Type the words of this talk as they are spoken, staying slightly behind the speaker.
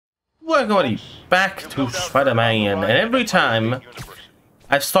Welcome everybody back to Spider-Man, and every time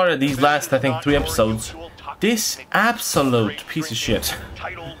I've started these last, I think, 3 episodes, this absolute piece of shit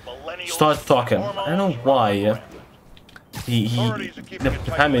starts talking. I don't know why. The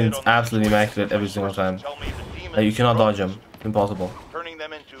timing is absolutely immaculate every single time. You cannot dodge him. Impossible.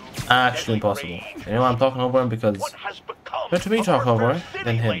 Actually impossible. You know why I'm talking over him? Because better me talk over him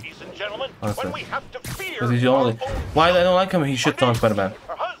than him. Honestly. Because he's the only... Why I don't like him, he shits on Spider-Man.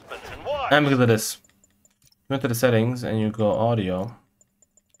 And because of this. You go to the settings and you go audio.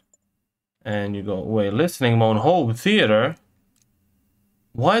 And you go, wait, listening mode, home theater?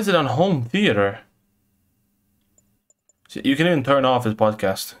 Why is it on home theater? You can even turn off his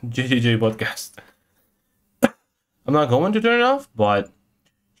podcast. JJJ podcast. I'm not going to turn it off, but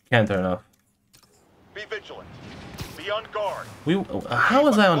you can't turn it off. Be vigilant. Be on guard. How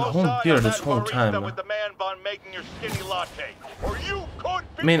was I on home theater this whole time?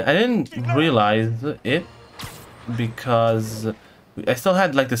 I mean, I didn't realize it because I still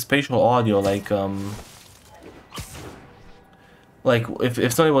had like the spatial audio, like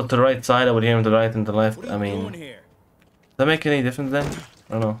if somebody was to the right side, I would hear him to the right and to the left. I mean, does that make any difference then?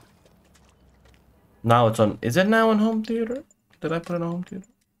 I don't know. Now it's on. Is it now on home theater? Did I put it on home theater?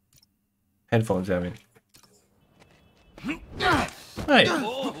 Headphones, I mean. Hey.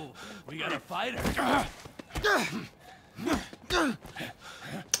 Oh, we got a fighter.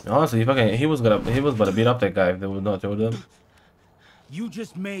 Honestly, he was about to beat up that guy if they would not told him. You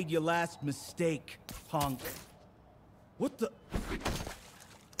just made your last mistake, punk. What the?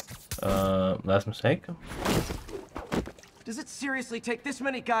 Last mistake? Does it seriously take this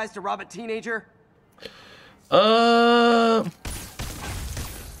many guys to rob a teenager?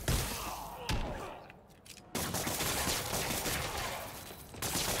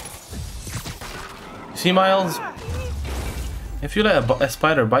 See, Miles? If you let a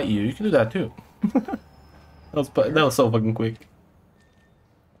spider bite you, you can do that too. that was so fucking quick.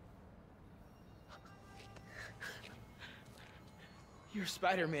 You're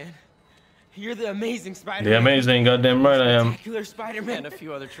Spider-Man. You're the amazing Spider-Man. The amazing, goddamn right I am. Spectacular Spider-Man. And a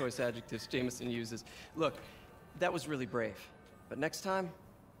few other choice adjectives Jameson uses. Look, that was really brave. But next time,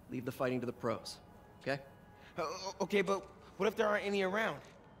 leave the fighting to the pros. Okay? Okay, but what if there aren't any around?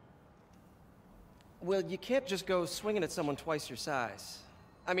 Well, you can't just go swinging at someone twice your size.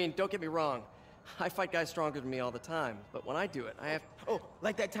 I mean, don't get me wrong. I fight guys stronger than me all the time. But when I do it, I have... Oh,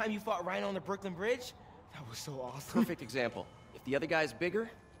 like that time you fought Rhino on the Brooklyn Bridge? That was so awesome. Perfect example. If the other guy's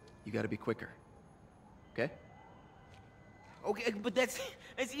bigger, you gotta be quicker. Okay? Okay, but that's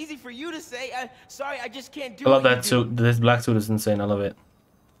easy for you to say. Sorry, I just can't do I love what that suit. This black suit is insane. I love it.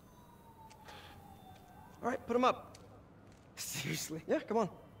 All right, put him up. Seriously? Yeah, come on.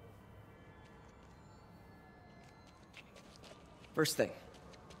 First thing,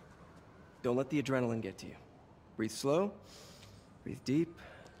 don't let the adrenaline get to you. Breathe slow, breathe deep,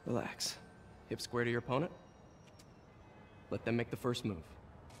 relax. Hip square to your opponent. Let them make the first move.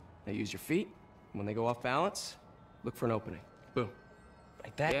 Now use your feet. When they go off balance, look for an opening. Boom.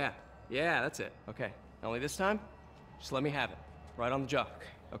 Like that? Yeah, that's it. Okay. Only this time, just let me have it. Right on the jaw.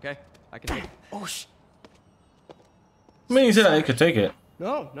 Okay? I can take it. Oh, sh... I mean, you said I could take it.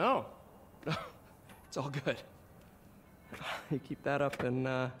 No. It's all good. You keep that up and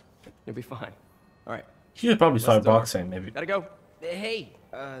you'll be fine. All right. You should probably start boxing, maybe. Gotta go. Hey,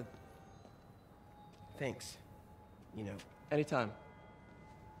 thanks. You know. Anytime.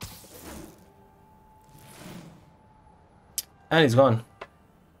 And he's gone.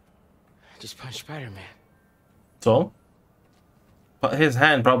 Just punch Spider-Man. So? But his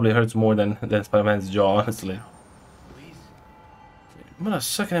hand probably hurts more than Spider-Man's jaw, honestly. What a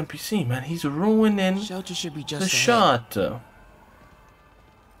second NPC, man. He's ruining Shelter should be just the ahead. shot.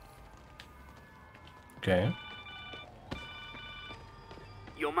 Okay.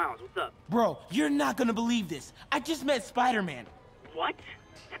 Yo, Miles, what's up? Bro, you're not gonna believe this. I just met Spider-Man. What?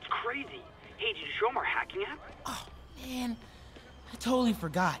 That's crazy. Hey, did you show him our hacking app? Oh, man. I totally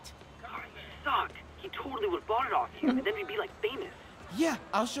forgot. God, you suck. He totally would have bought it off you, and then we'd be, like, famous. Yeah,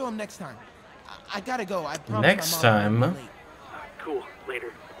 I'll show him next time. I gotta go. I promise Next my mom won't time. be late. Cool.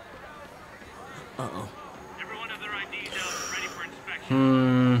 Later. Uh-oh. Everyone have their IDs out, ready for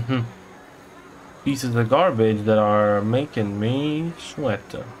inspection. Pieces of garbage that are making me sweat.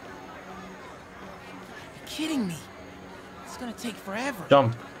 You're kidding me. It's gonna take forever.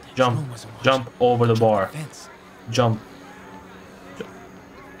 Jump over the bar. Fence. Jump.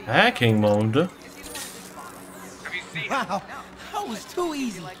 Hacking mode. Wow, that was too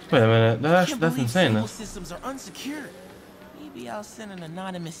easy. Wait a minute, that's Believe insane. cable systems are unsecured. Maybe I'll send an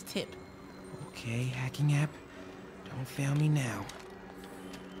anonymous tip. Okay, hacking app. Don't fail me now.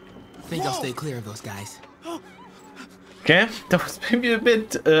 think I'll stay clear of those guys. Okay, that was maybe a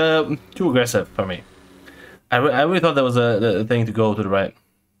bit too aggressive for me. I really thought that was a thing to go to the right.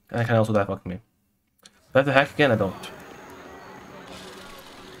 And I can also die fucking me. Do I have to hack again? I don't.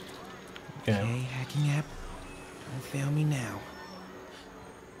 Okay. Okay, hacking app. Don't fail me now.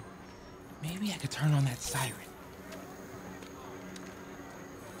 Maybe I could turn on that siren.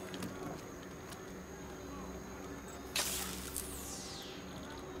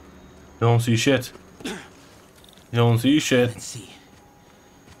 You don't see shit. You don't see shit. Let's see.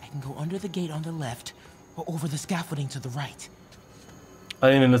 I can go under the gate on the left or over the scaffolding to the right. I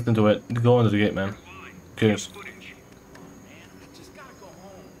didn't even listen to it. Go under the gate, man. Who cares?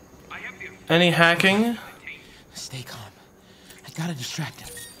 Any hacking? Stay calm. I gotta distract him.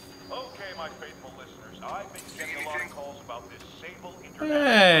 Okay, my faithful listeners, I've been getting a lot of calls about this Sable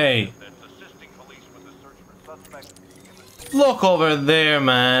Hey! that's assisting police with the search for suspects. Look over there,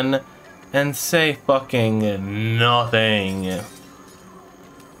 man. And say fucking nothing.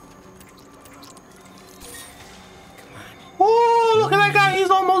 Whoa, look at that guy. He's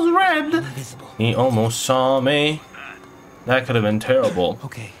almost red. Invisible. He almost saw me. That could have been terrible.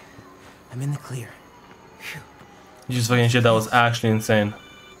 Okay, I'm in the clear. You just fucking shit. That was actually insane.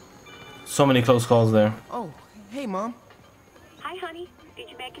 So many close calls there. Oh, hey, Mom. Hi, honey. Did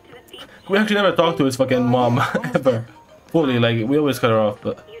you make it to the beach? We actually never talked to his fucking mom ever. Fully, like, we always cut her off,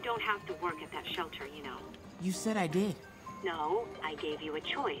 but... You don't have to work at that shelter, you know. You said I did. No, I gave you a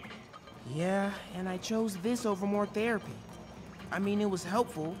choice. Yeah, and I chose this over more therapy. I mean, it was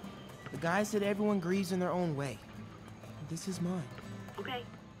helpful. The guy said everyone grieves in their own way. This is mine. Okay.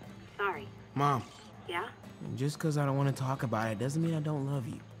 Sorry. Mom, Yeah? just because I don't want to talk about it doesn't mean I don't love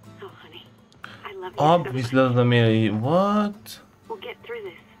you. Oh, honey. I love you Obviously so much. doesn't mean... What? We'll get through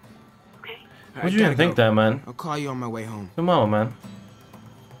this. Okay? Would you even think that, man? I'll call you on my way home. Come on, man.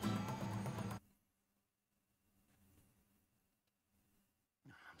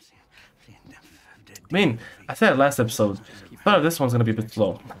 I mean, I said last episode, but this one's gonna be a bit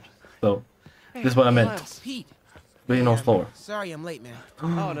slow. So, this is what I meant. Miles, Pete. Really no slower. Sorry I'm late, man.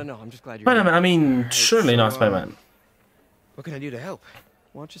 Oh, no, I'm just glad you're Spider-Man, here. I mean, surely not so, Spider-Man. What can I do to help?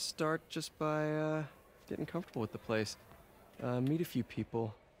 Why don't you start just by getting comfortable with the place? Meet a few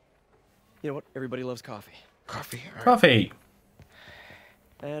people. You know what? Everybody loves coffee. Coffee. All right. Coffee.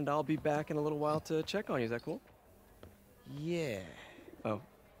 And I'll be back in a little while to check on you. Is that cool? Yeah. Oh,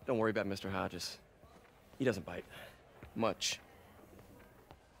 don't worry about Mr. Hodges. He doesn't bite. Much.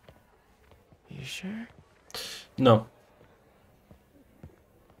 You sure? No.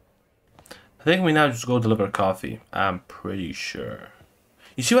 I think we now just go deliver coffee. I'm pretty sure.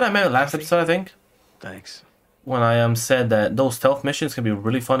 You see what I meant last episode, I think? Thanks. When I said that those stealth missions can be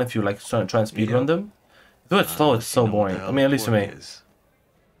really fun if you like try and speedrun them. Do it slow, it's so boring. I mean, at least for me.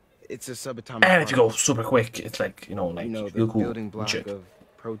 It's a subatomic. And if you go super quick, it's like, you know, like, You know, the feel cool building and block shit. of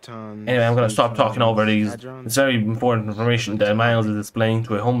protons. Anyway, I'm gonna stop talking over these. hadrons. It's very important information that Miles is displaying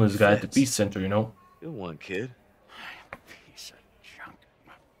to a homeless guy at the Peace Center, you know? Good one, kid. Piece of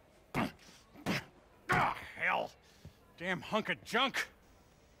junk. Ah, hell. Damn hunk of junk.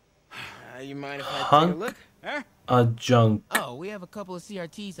 You mind if I take a Hunk? look? Huh? A junk. Oh, we have a couple of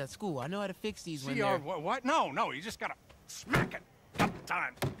CRTs at school. I know how to fix these when CR, they're... what? No, you just gotta smack it. Double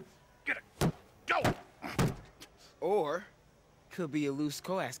time. Get it. Go. Or could be a loose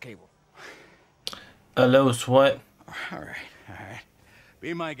coax cable. A loose what? All right.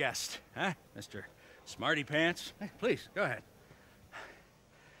 Be my guest, huh, Mr. Smarty Pants? Hey, please, go ahead.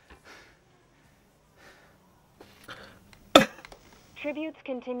 Tributes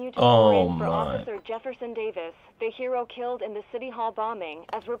continue to Oh, pour in for my. Officer Jefferson Davis, the hero killed in the City Hall bombing,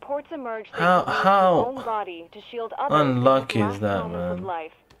 as reports emerge that How- he used how his own body to shield others in his unlucky is last that, moments of man?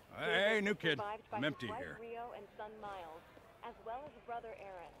 life. Hey, Davis new is kid. survived by I'm his empty wife here. Rio and son Miles, as well as brother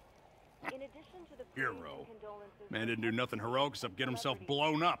Aaron. In addition to the praise Hero. and condolences Man didn't do nothing heroic except get himself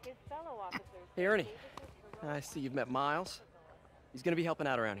blown up. his fellow officers Hey, Ernie. Davis's I see you've met Miles. He's gonna be helping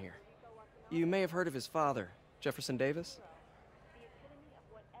out around here. You may have heard of his father, Jefferson Davis.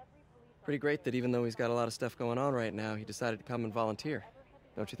 Pretty great that even though he's got a lot of stuff going on right now, he decided to come and volunteer.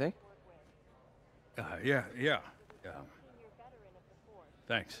 Don't you think? Yeah.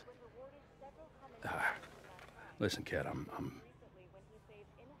 Thanks. Listen, kid, I'm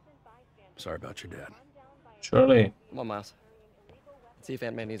sorry about your dad. Surely. Come on, Miles. Let's see if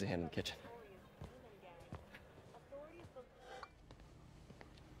Aunt May needs a hand in the kitchen.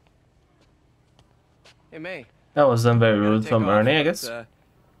 Hey, May. That was very Gotta rude take from off, Ernie, I but, guess.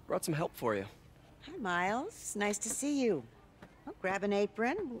 Brought some help for you. Hi, Miles. Nice to see you. Well, grab an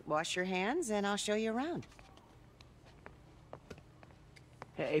apron, wash your hands, and I'll show you around.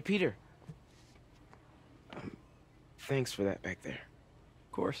 Hey, Peter. Thanks for that back there.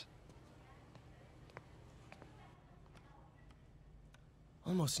 Of course.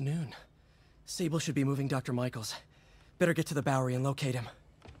 Almost noon. Sable should be moving Dr. Michaels. Better get to the Bowery and locate him.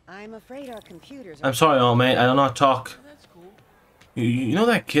 I'm afraid our computers are... I'm sorry, old mate. I do not talk. That's cool. You know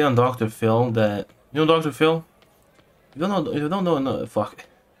that kid on Dr. Phil that... You know Dr. Phil? You don't know, no, fuck.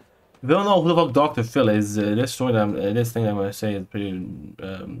 If you don't know who the fuck Dr. Phil is, this story this thing I'm gonna say is pretty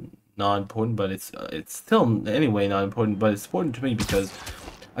not important, but it's still anyway not important, but it's important to me because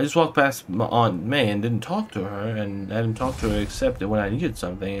I just walked past my Aunt May and didn't talk to her, and I didn't talk to her except when I needed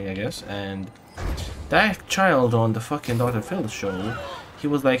something, I guess. And that child on the fucking Dr. Phil show, he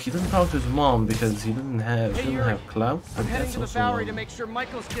was like, he doesn't talk to his mom because he doesn't have clout. I'm heading That's to the also Bowery to make sure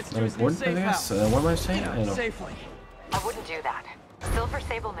Michaels gets to his new important, I safe guess. house. What am I saying? I don't know. Safely. I wouldn't do that. Silver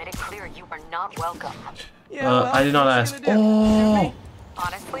Sable made it clear you are not welcome. Yeah, well, I did not what's ask. he gonna do? Shoot me?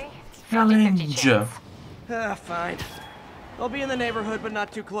 Honestly, 50-50 Challenge. chance. Fine. I'll be in the neighborhood, but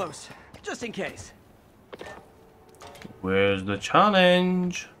not too close. Just in case. Where's the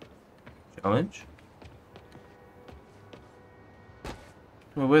challenge? Challenge?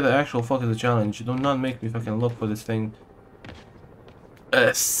 Well, where the actual fuck is the challenge? Do not make me fucking look for this thing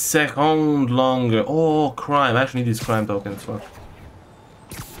a second longer. Oh, crime. I actually need these crime tokens. Fuck.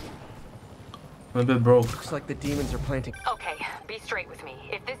 I'm a bit broke. Looks like the demons are planting. Okay, be straight with me.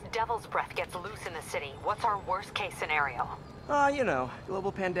 If this devil's breath gets loose in the city, what's our worst case scenario? You know,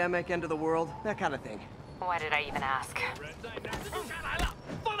 global pandemic, end of the world, that kind of thing. Why did I even ask?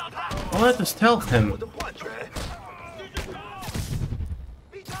 I wanted to stealth him.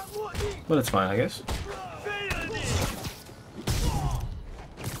 But it's fine, I guess.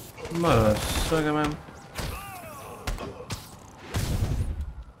 Mother sucker, man.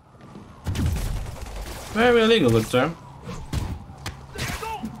 Very illegal, good sir.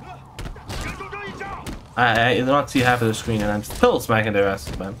 I do not see half of the screen and I'm still smacking their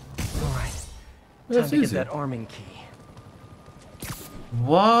asses, man. Alright. That's Time to easy. get that arming key.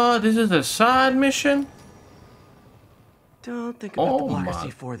 What? This is a side mission? Don't think about the block of my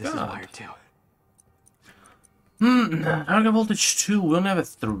C4 this is God. wired to. Target voltage 2, we only have a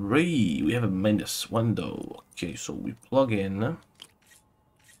 3. We have a -1 though. Okay, so we plug in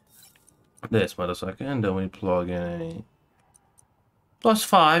this motherfucker, and then we plug in a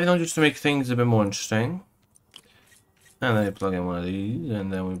 +5, you know, just to make things a bit more interesting. And then we plug in one of these,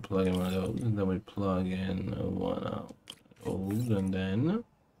 and then we plug in one of those, and then we plug in one of those, and then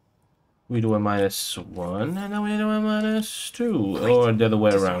we do a -1, and then we do a -2, or the other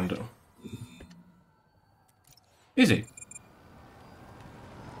way around. Easy.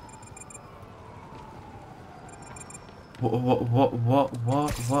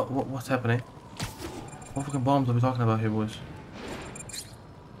 What's happening? What fucking bombs are we talking about here, boys?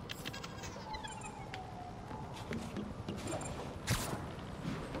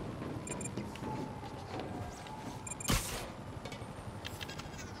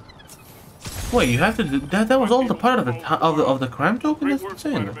 Wait, you have to do that? That was all the part of the crime token? That's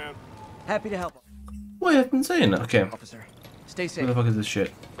insane. Happy to help. Wait, that's insane. Okay. Officer, stay Where safe. the fuck is this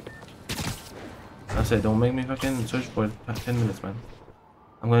shit? I said, don't make me fucking search for it. 10 minutes, man.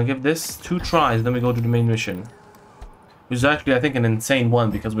 I'm gonna give this 2 tries, then we go to the main mission. Which is actually, I think, an insane one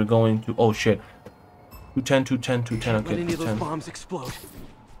because we're going to. Oh shit. 210, 210, 210. Okay, Let any of those 210. bombs explode.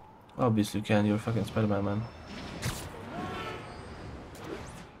 Obviously you can. You're a fucking Spider-Man, man.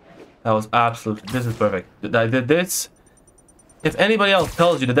 That was absolute. This is perfect. I did this. If anybody else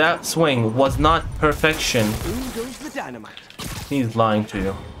tells you that that swing was not perfection, Boom goes the dynamite. he's lying to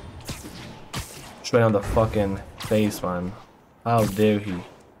you. Straight on the fucking face, man. How dare he?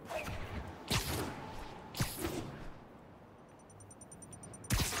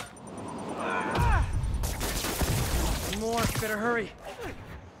 More, better hurry.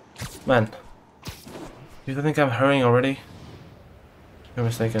 Man. You think I'm hurrying already? You're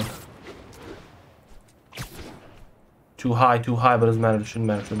mistaken. Too high, but it doesn't matter. It shouldn't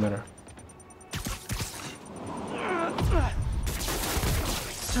matter, shouldn't matter.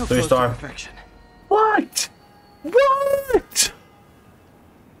 So 3 close star. to perfection. What? What?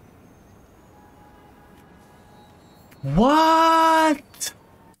 What?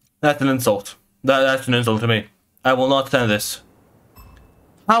 That's an insult. That's an insult to me. I will not stand this.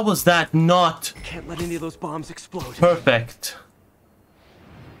 How was that not Can't let any of those bombs explode. perfect?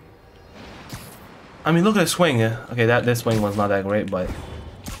 I mean, look at the swing. Okay, this swing was not that great, but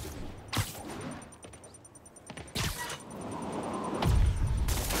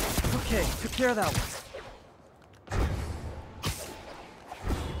Okay, took care of that one.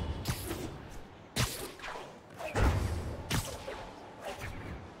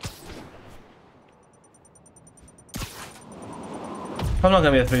 I'm not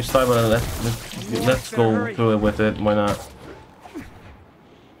gonna be a 3-star, but let's go through it with it. Why not?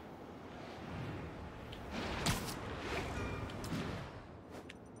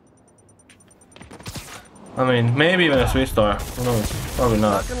 I mean, maybe even a 3-star. Who knows? Probably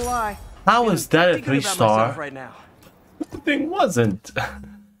not. Not gonna lie. How is that a Thinking about 3-star? myself right now. The thing wasn't.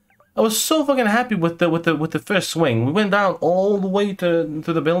 I was so fucking happy with the first swing. We went down all the way to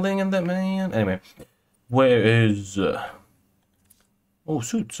the building and that, man. Anyway, where is oh,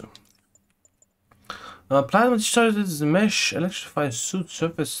 suits. Platinum started as mesh electrified suit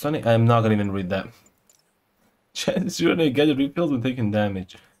surface stunning. I'm not gonna even read that. Chance you're gonna get refilled when taking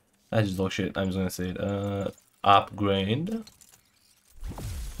damage. That's just bullshit. I'm just gonna say it. Upgrade.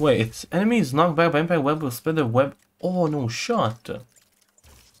 Wait, it's enemies knocked back by impact web will spread their web. Oh no, shot.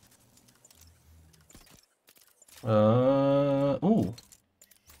 Ooh.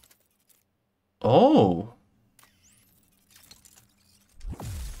 Oh.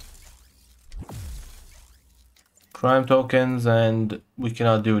 Crime tokens, and we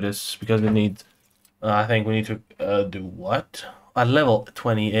cannot do this because we need. I think we need to do what? At level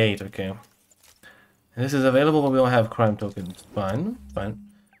 28, okay. And this is available, but we don't have crime tokens. Fine, fine.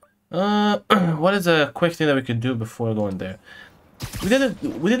 What is a quick thing that we could do before going there? We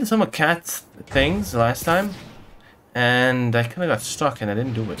did some cat things last time, and I kind of got stuck and I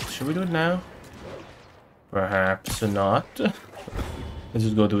didn't do it. Should we do it now? Perhaps not. Let's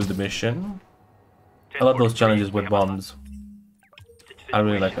just go do the mission. I love those challenges with bombs. I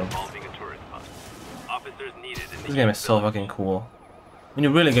really like them. This game is so fucking cool. When you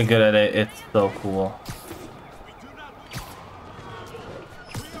really get good at it, it's so cool.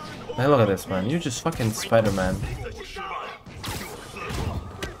 Hey, look at this, man. You're just fucking Spider-Man.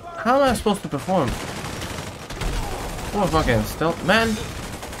 How am I supposed to perform? Poor fucking stealth. Man!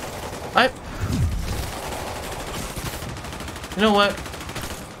 You know what?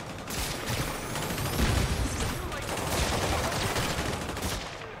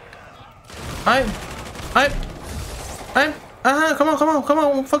 Come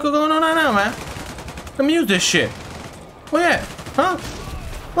on, what the fuck is going on now, man? Let me use this shit. Where at? Huh?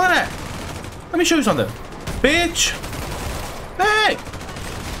 What at? Let me show you something. Bitch! Hey!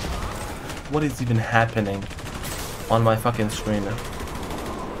 What is even happening on my fucking screen?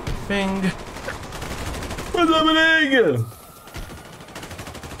 Bing! What's happening?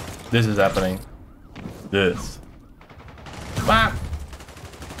 This is happening. This. Ah!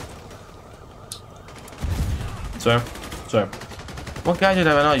 Sir? Sir. What gadget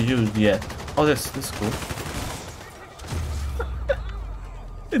have I not used yet? Oh, this is cool.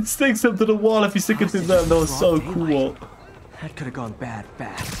 It sticks up to the wall if you stick it to them. That was so cool. That could have gone bad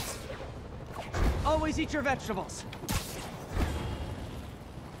fast. Always eat your vegetables.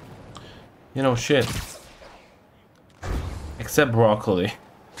 You know, shit. Except broccoli.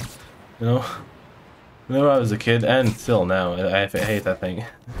 You know? Whenever I was a kid, and still now, I hate that thing.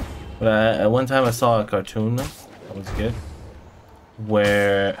 But at one time I saw a cartoon, when I was a kid,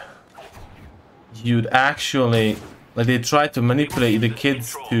 where you'd actually, like, they tried to manipulate the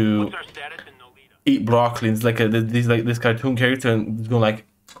kids to eat broccoli. It's like this cartoon character, and it's going like,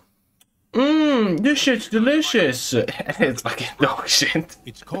 this shit's delicious. It's fucking dog shit.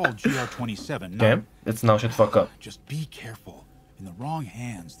 It's called GR27. Okay, let's now shut the fuck up. Just be careful. In the wrong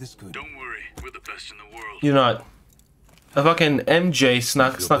hands, this could. Don't worry, we're the best in the world. You're not. A fucking MJ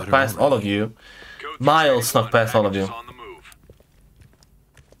snuck past all of you. Miles snuck past all of you.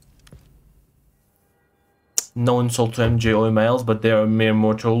 No insult to MJ or Miles, but they are mere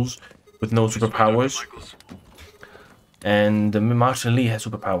mortals with no superpowers. And Marshall Lee has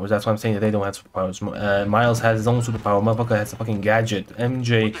superpowers. That's why I'm saying that they don't have superpowers. Miles has his own superpower. Motherfucker has a fucking gadget.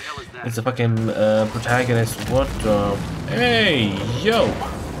 MJ is a fucking protagonist. What the? Hey, yo!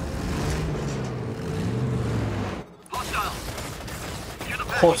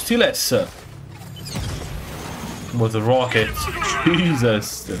 Hostiles! With the rockets.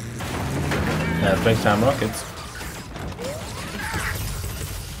 Jesus! Big time rockets.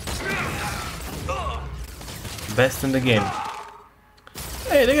 Best in the game.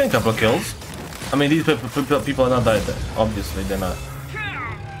 Hey, they get a couple of kills. I mean, these people are not dead. Obviously, they're not.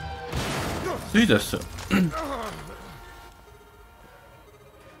 Jesus.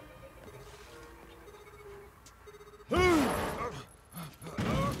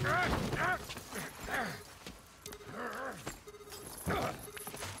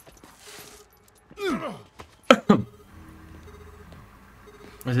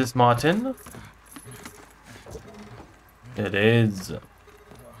 Is this Martin? It is.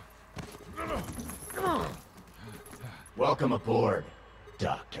 Welcome aboard,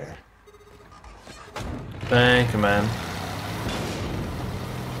 Doctor. Thank you, man.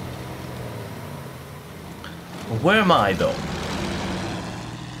 Where am I, though?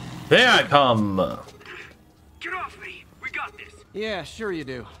 There I come! Get off me! We got this! Yeah, sure you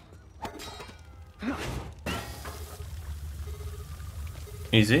do.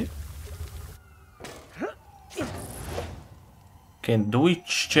 Easy. Okay, do we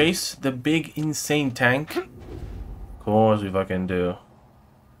chase the big insane tank? Of course we fucking do.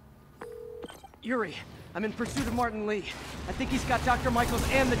 Yuri, I'm in pursuit of Martin Lee. I think he's got Dr. Michaels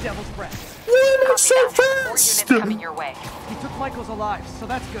and the Devil's Breath. So More fast! units coming your way. He took Michaels alive, so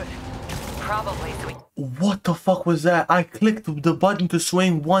that's good. Probably so we... What the fuck was that? I clicked the button to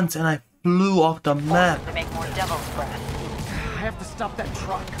swing once and I flew off the map. to make more Devil's Breath. I have to stop that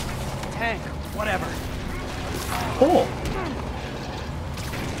truck. Tank, whatever. Oh.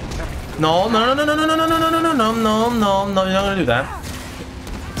 No, no, no, no, no, no, no, no, no, no, no, no, no, no, no, you're not gonna do that.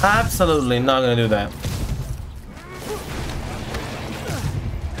 Absolutely not gonna do that.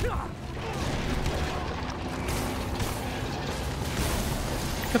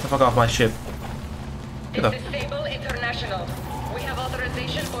 Get the fuck off my ship. Get the... Disable International. We have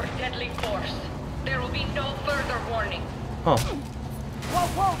authorization for deadly force. There will be no further warning. Oh. Whoa,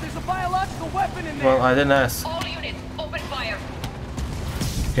 whoa, there's a biological weapon in there! Well, I didn't ask. All units, open fire.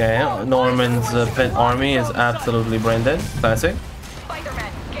 Okay, Norman's pet army is absolutely brain dead. Classic.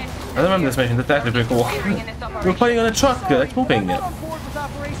 Spider-Man, get... I remember this mission. That's actually pretty cool. We're playing on a truck. That's moving. I'm on board with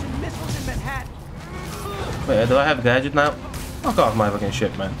Operation Missiles in Manhattan. Wait, do I have a gadget now? Fuck off my fucking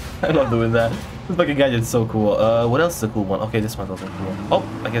shit, man. I love doing that. This fucking gadget's so cool. What else is a cool one? Okay, this one's also cool.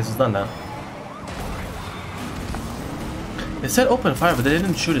 Oh, I guess it's done now. They said open fire, but they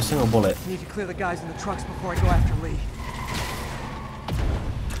didn't shoot a single bullet. Need to clear the guys in the trucks before I go after Lee.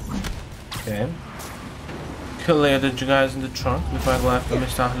 Okay. Clear the guys in the trunk before I go after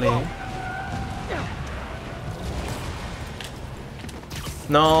Mr. Lee.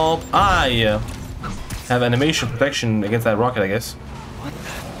 No, I have animation protection against that rocket, I guess.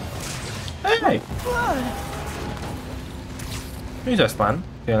 Hey! Jesus, man.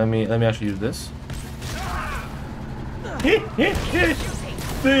 Okay, let me actually use this.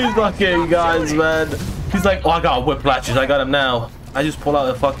 These fucking guys, man. He's like, oh, I got whiplashes. I got him now. I just pull out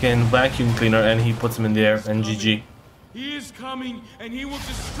a fucking vacuum cleaner and he puts him in the air and GG. He is coming and he will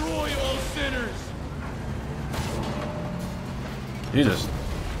destroy all sinners. Jesus.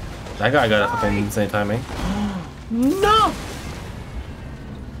 That guy got a fucking insane timing. No!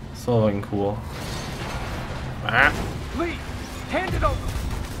 So fucking cool. Ah. Lee, hand it over.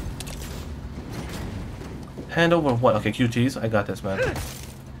 Hand over what? Okay, QTs. I got this, man.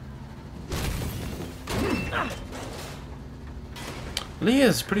 Lee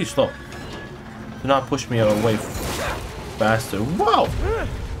is pretty slow. Do not push me away faster. Wow!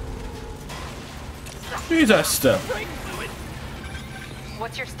 Jesus!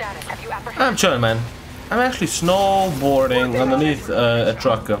 What's your status? Have you apprehended? I'm chilling, man. I'm actually snowboarding underneath a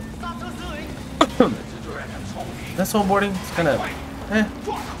truck. That snowboarding? It's kind of...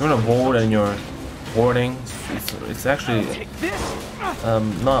 You're on a board and you're boarding. It's actually...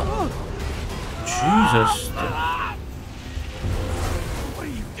 not... Jesus. What are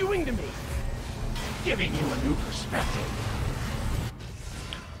you doing to me? Giving you a new perspective.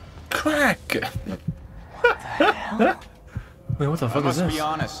 Crack! Wait, what the fuck is this? I must be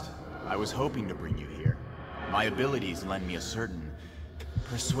honest. I was hoping to bring you here. My abilities lend me a certain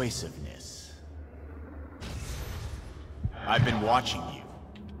persuasiveness. I've been watching you.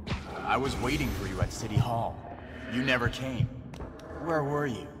 I was waiting for you at City Hall. You never came. Where were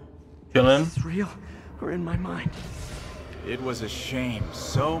you? Chillin'? Is this real or in my mind? It was a shame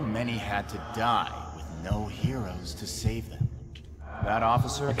so many had to die with no heroes to save them. That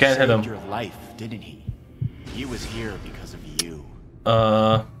officer saved your life, didn't he? He was here because of you.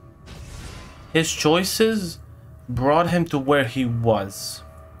 His choices brought him to where he was.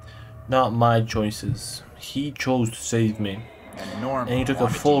 Not my choices. He chose to save me. And he took a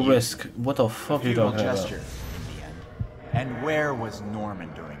full risk. What the fuck are you talking about? In the end. And where was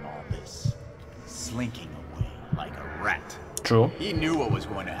Norman during all this? Slinking away like a rat. True. He knew what was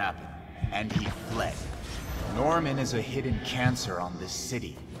going to happen, and he fled. Norman is a hidden cancer on this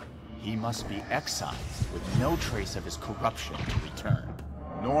city. He must be excised with no trace of his corruption to return.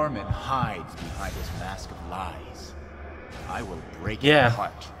 Norman hides behind his mask of lies. I will break him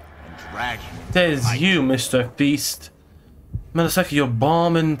apart and drag him into There's you, Mr. Feast. Melisaki, you're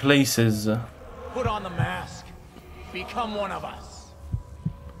bombing places. Put on the mask. Become one of us.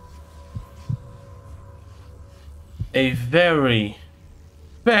 A very,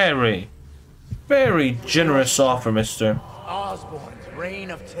 very, very generous offer, mister. Osborn's reign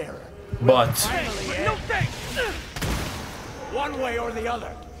of terror. But No thanks. One way or the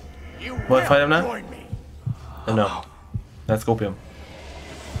other. You what, fight him now? join me. No. That's Copium.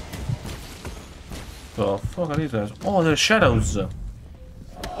 The fuck are these guys? Oh, they're shadows.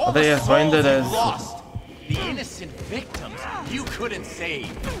 Are they as branded as... Lost. The innocent victims you couldn't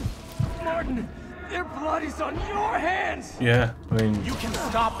save. Martin, their blood is on your hands. Yeah, I mean... You can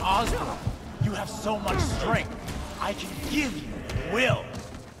stop Osborn. You have so much strength. I can give you will.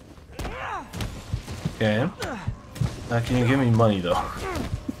 Okay. Can you give me money though?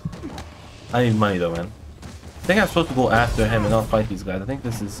 I need money though, man. I think I'm supposed to go after him and not fight these guys. I think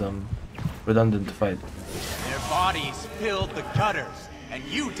this is redundant to fight. Their bodies filled the gutters, and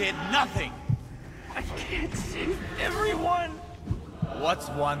you did nothing. I can't save everyone. What's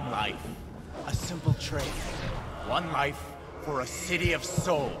one life? A simple trade. One life for a city of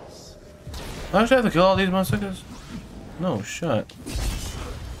souls. I actually have to kill all these motherfuckers? No shit.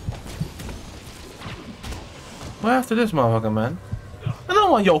 What after this motherfucker, man? I don't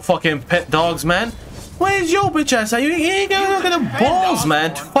want your fucking pet dogs, man. Where's your bitch ass? You ain't got the balls,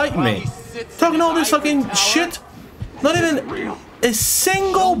 man, to fight me. Talking all this fucking shit. Not even a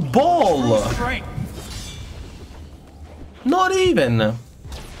single ball. Not even.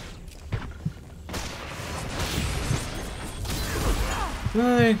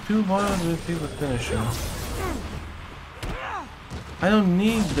 Like 2 balls with people finishing. I don't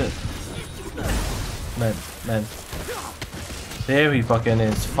need this. Man. There he fucking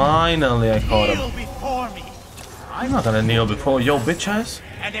is. Finally I caught him. I'm not gonna kneel before your bitch ass.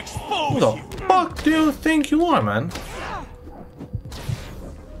 Who the fuck do you think you are, man?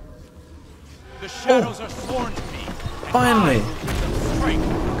 The shadows are sworn to me. Finally.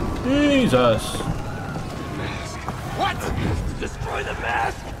 Jesus. What? Destroy the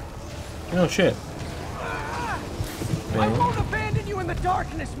mask. No shit. I won't abandon you in the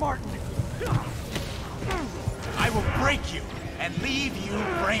darkness, Martin. I will break you and leave you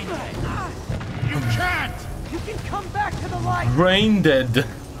brain dead. You can't! You can come back to the light! Brain dead.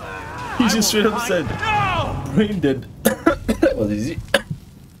 He just straight up said. No! Brain dead. That was easy.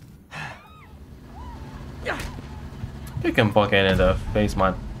 You can fucking in the face,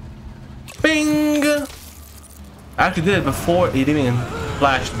 man. Bing! I actually did it before it even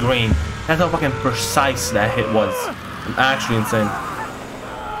flashed green. That's how fucking precise that hit was. I'm actually insane.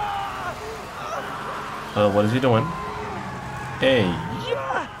 What is he doing? Hey.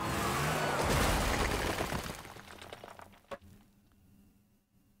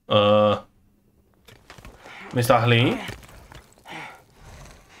 Mr. Lee?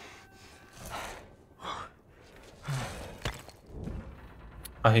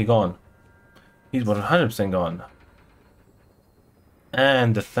 Ah, he gone. He's 100% gone.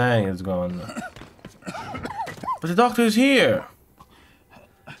 And the thing is gone. But the doctor is here.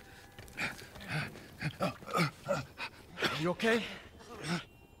 You okay?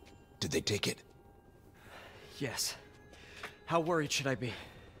 Did they take it? Yes. How worried should I be?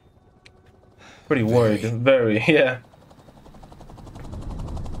 Pretty worried. Very, yeah.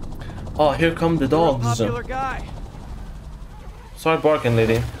 Oh, here come the dogs. Popular guy. Start barking,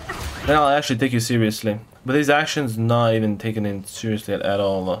 lady. Then I'll actually take you seriously. But these actions not even taken in seriously at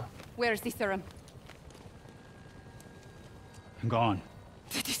all. Where is the serum? I'm gone.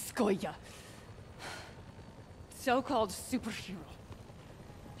 Discoya. So-called superhero.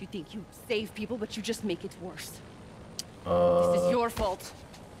 You think you save people, but you just make it worse. This is your fault.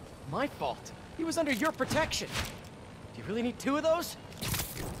 My fault? He was under your protection. Do you really need 2 of those?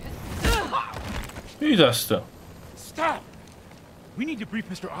 Jesus. Stop! We need to brief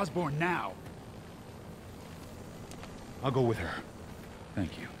Mr. Osborn now. I'll go with her.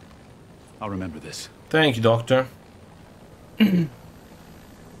 Thank you. I'll remember this. Thank you, Doctor. She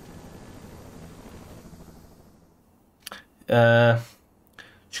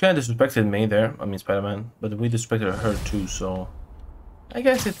kind of disrespected me there. I mean, Spider-Man. But we disrespected her too, so... I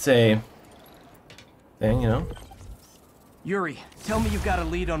guess it's a... thing, you know? Yuri, tell me you've got a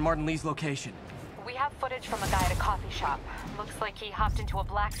lead on Martin Lee's location. We have footage from a guy at a coffee shop. Looks like he hopped into a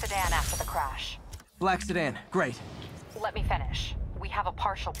black sedan after the crash. Black sedan, great. Let me finish. We have a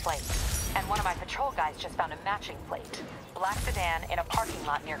partial plate. And one of my patrol guys just found a matching plate. Black sedan in a parking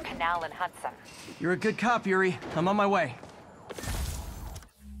lot near Canal and Hudson. You're a good cop, Yuri. I'm on my way.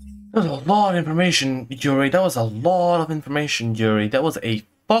 That was a lot of information, Yuri. That was a lot of information, Yuri. That was a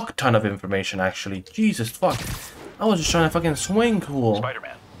fuck ton of information, actually. Jesus fuck. I was just trying to fucking swing cool.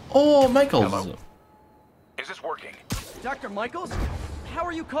 Spider-Man. Oh, Michaels. Hello. Is this working? Dr. Michaels? How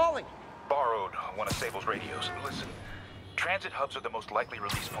are you calling? Borrowed one of Sable's radios. Listen, transit hubs are the most likely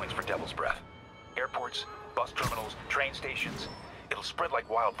release points for Devil's Breath. Airports, bus terminals, train stations. It'll spread like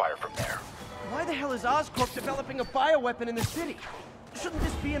wildfire from there. Why the hell is Oscorp developing a bioweapon in the city? Shouldn't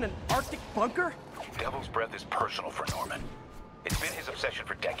this be in an Arctic bunker? Devil's Breath is personal for Norman. It's been his obsession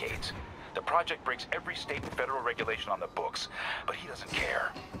for decades. The project breaks every state and federal regulation on the books, but he doesn't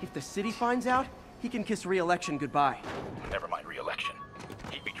care. If the city finds out, he can kiss re-election goodbye. Never mind re-election.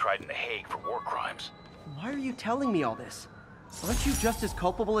 He'd be tried in The Hague for war crimes. Why are you telling me all this? Aren't you just as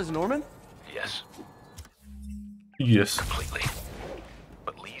culpable as Norman? Yes. Yes. Completely.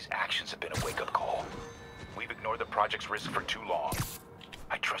 But Lee's actions have been a wake-up call. We've ignored the project's risk for too long.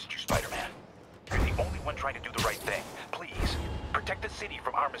 I trust you, Spider-Man. You're the only one trying to do the right thing. Please, protect the city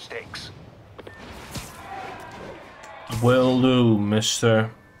from our mistakes. Will do,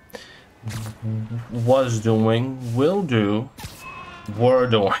 mister. Was doing, will do, were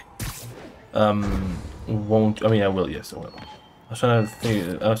doing. Won't, I mean, I will, yes, I will. I was trying to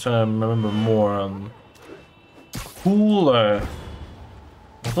think, I was trying to remember more, cooler.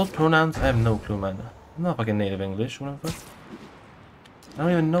 Are those pronouns? I have no clue, man. I'm not fucking native English, what the fuck? I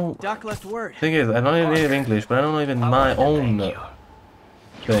don't even know. Doc left word. Thing is, I'm not even native English, but I don't know even my own thing.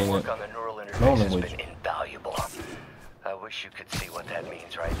 Your work on the neural No interface has language. been invaluable. I wish you could see what that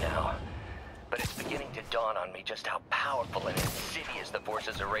means right now. But it's beginning to dawn on me just how powerful and insidious the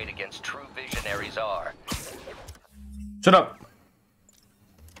forces arrayed against true visionaries are. Shut up.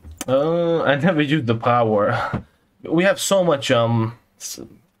 I never used the power. We have so much things.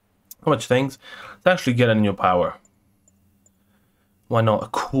 Let's actually get a new power. Why not a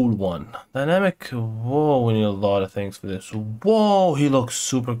cool one? Dynamic. Whoa, we need a lot of things for this. Whoa, he looks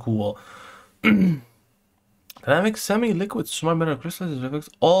super cool. Dynamic semi-liquid smart metal crystals.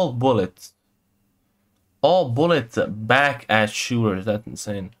 All bullets. All bullets back at shooters. That's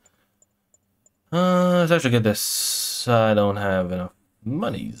insane. Let's actually get this. I don't have enough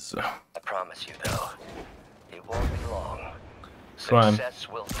monies. I promise you, though, it won't be long. Crime. Success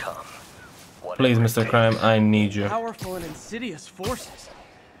will come. Please, Mr. Crime, I need you. Powerful and insidious forces.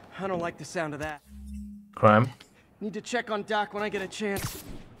 I don't like the sound of that. Crime. Need to check on Doc when I get a chance.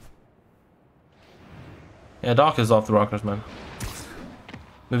 Yeah, Doc is off the rockers, man.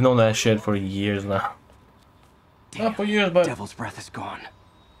 We've known that shit for years now. Damn, not for years, but Devil's Breath is gone.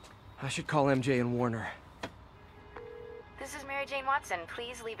 I should call MJ and warn her. This is Mary Jane Watson.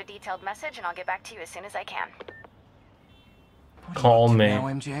 Please leave a detailed message and I'll get back to you as soon as I can. Call me. Now,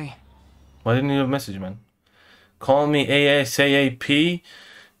 MJ? Why didn't you leave a message, man? Call me ASAP.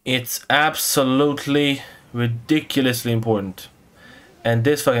 It's absolutely ridiculously important. And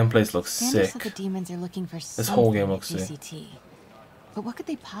this fucking place looks Sanders sick. said the demons are looking for This whole game something looks at sick. DCT. But what could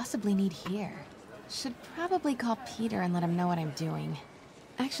they possibly need here? Should probably call Peter and let him know what I'm doing.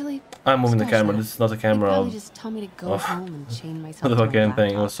 Actually, I'm moving the Stasha, camera. This is not a camera he'd of probably just tell me to go home and chain myself the to my fucking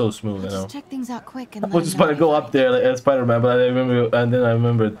thing. It laptop. was so smooth, you I'll know. just check things out quick and I let was him just know about to go up there like as Spider-Man, but I remember, and then I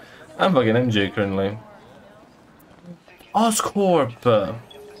remembered I'm fucking MJ currently. Oscorp.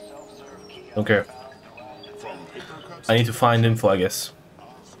 Don't care. I need to find info, I guess.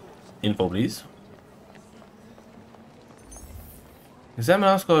 Info, please. Examine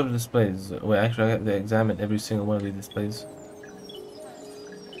Oscorp displays. Wait, actually, I have to examine every single one of these displays.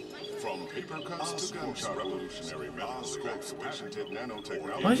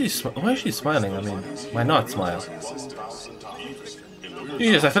 Why is she smiling? I mean, why not smile?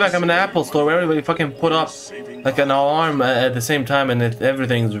 Jesus, I feel like I'm in an Apple store where everybody fucking put up like an alarm at the same time and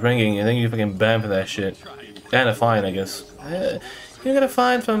everything's ringing. I think you fucking ban for that shit. And a fine, I guess. You get a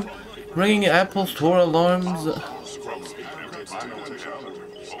fine from ringing Apple store alarms.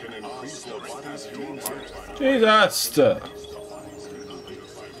 Jesus!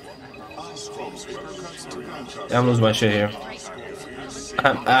 I'm losing my shit here.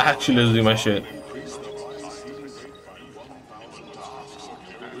 I'm actually losing my shit.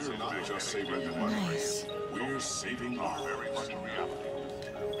 Nice.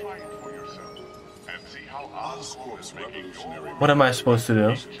 What am I supposed to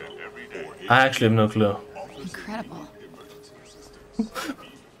do? I actually have no clue. Incredible.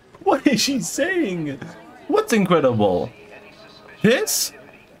 What is she saying? What's incredible? This?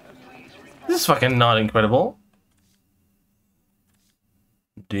 This is fucking not incredible.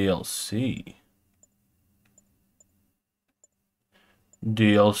 DLC.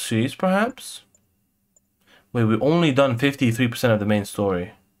 DLCs, perhaps? Wait, we've only done 53% of the main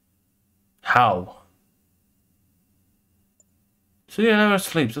story. How? City never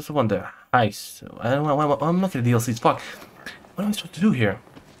sleeps. That's the one there. Heist. I'm looking at DLCs. Fuck. What am I supposed to do here?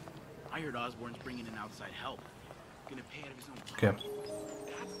 I heard Osborn's bringing in outside help. Gonna pay out of his own pocket. Okay.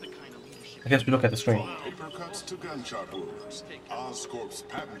 I guess we look at the screen. Oh,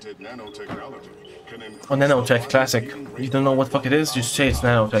 nanotech, classic. You don't know what the fuck it is, just say it's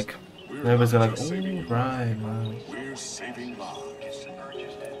nanotech. And everybody's gonna like, oh, right, man.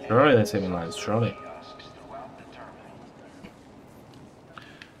 Surely they saving lives, surely.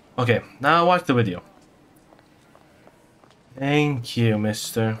 Okay, now watch the video. Thank you,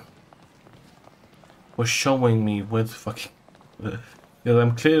 mister. For showing me with fucking... Because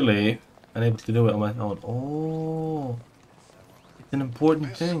I'm clearly unable to do it on my own. Oh, it's an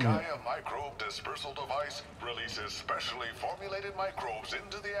important thing. This Gaia microbe dispersal device releases specially formulated microbes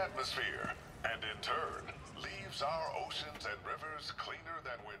into the atmosphere, and in turn, leaves our oceans and rivers cleaner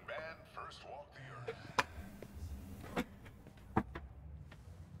than when man first walked the earth.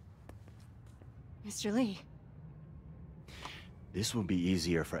 Mr. Lee. This will be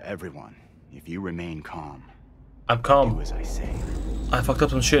easier for everyone if you remain calm. I'm calm. Do as I say. I fucked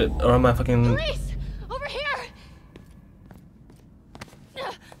up some shit around my fucking... Police! Over here! No!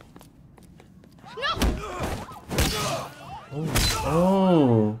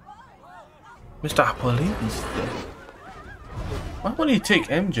 Oh. Mr. Police. Why would he take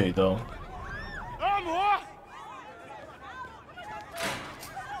MJ though?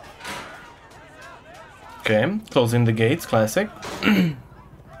 Okay, closing the gates, classic.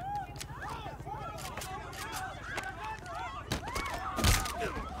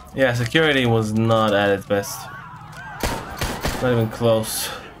 Yeah, security was not at its best. Not even close.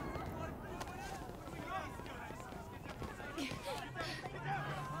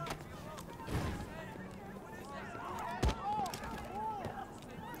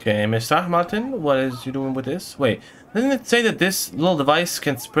 Okay, Mr. Martin, what is you doing with this? Wait, doesn't it say that this little device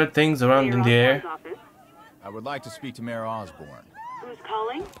can spread things around in the air? I would like to speak to Mayor Osborn. Who's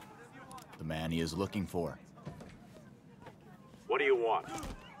calling? The man he is looking for. What do you want?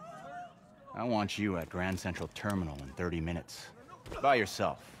 I want you at Grand Central Terminal in 30 minutes. By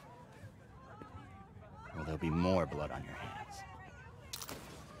yourself. Or there'll be more blood on your hands.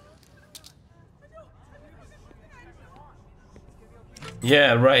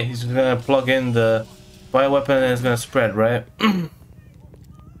 Yeah, right. He's gonna plug in the bioweapon and it's gonna spread, right?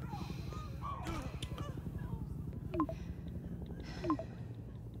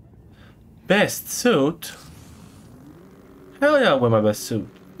 Best suit? Hell yeah, I'll wear my best suit.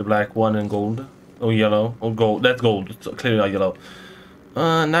 The black one in gold. Oh, yellow. Oh, gold. That's gold. It's clearly not yellow.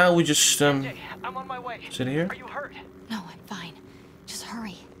 Now we just, I'm on my way. sit here. Are you hurt? No, I'm fine. Just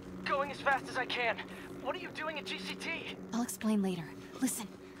hurry. Going as fast as I can. What are you doing at GCT? I'll explain later. Listen,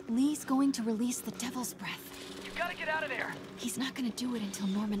 Lee's going to release the Devil's Breath. You gotta get out of there. He's not gonna do it until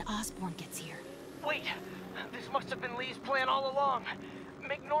Norman Osborn gets here. Wait, this must have been Lee's plan all along.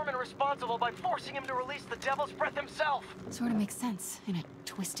 Make Norman responsible by forcing him to release the Devil's Breath himself. Sort of makes sense, in a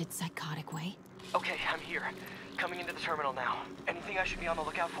twisted, psychotic way. Okay, I'm here. Coming into the terminal now. Anything I should be on the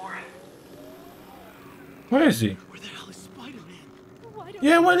lookout for? Where is he? Where the hell is Spider-Man?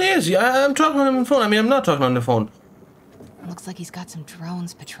 Yeah, what is he? I'm talking on the phone. I mean, I'm not talking on the phone. Looks like he's got some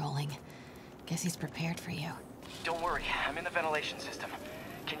drones patrolling. Guess he's prepared for you. Don't worry, I'm in the ventilation system.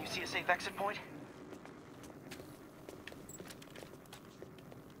 Can you see a safe exit point?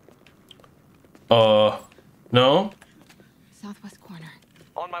 No? Southwest corner.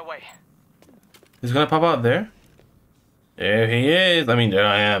 On my way. He's gonna pop out there? There he is. I mean, there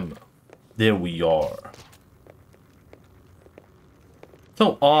I am. There we are.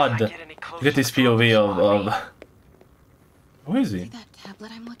 So odd to get this POV of... Where is he? See that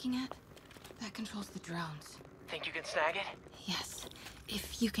tablet I'm looking at? That controls the drones. Think you can snag it? Yes,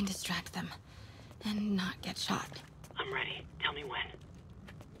 if you can distract them and not get shot. I'm ready. Tell me when.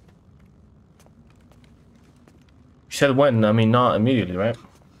 She said when, I mean not immediately, right?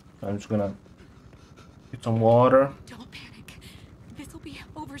 I'm just gonna get some water. Don't panic. This'll be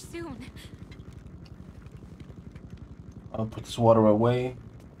over soon. I'll put this water away.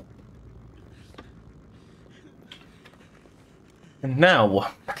 And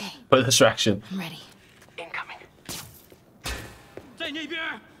now, okay. For the distraction. I'm ready. Incoming.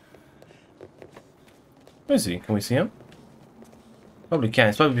 Where is he? Can we see him? Probably can't.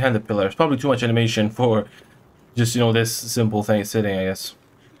 It's probably behind the pillar. It's probably too much animation for just, you know, this simple thing sitting, I guess.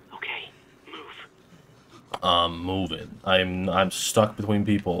 Okay, move. I'm moving. I'm stuck between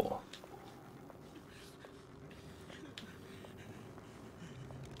people.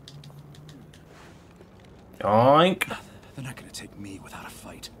 Yoink. They're not gonna take me without a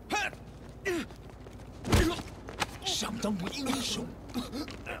fight. Wait!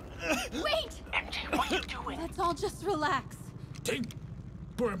 MJ, what are you doing? Let's all just relax.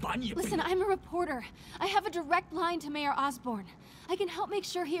 Listen, I'm a reporter. I have a direct line to Mayor Osborn. I can help make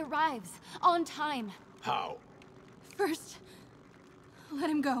sure he arrives on time. How? First, let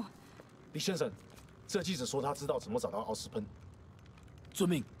him go. 李先生，这记者说他知道怎么找到奥斯喷。遵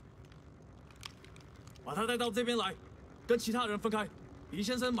命。把他带到这边来，跟其他人分开。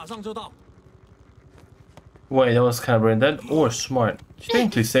Wait, that was kind of brain dead or smart. She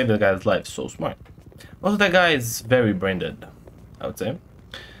technically saved the guy's life, so smart. Also, that guy is very brain dead, I would say.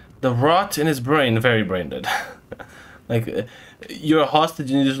 The rot in his brain, very brain dead. Like, you're a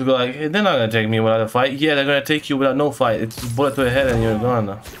hostage and you just go like, hey, they're not gonna take me without a fight. Yeah, they're gonna take you without no fight. It's just bullet to the head and you're gone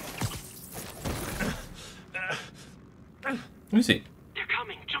now. Let me see. They're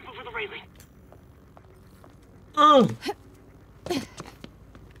coming. Jump over the railing.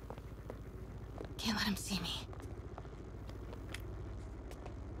 Can't let him see me.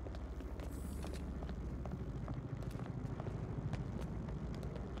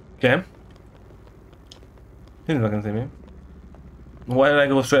 Okay. He's not gonna see me. Why did I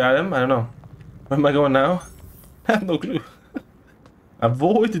go straight at him? I don't know. Where am I going now? I have no clue.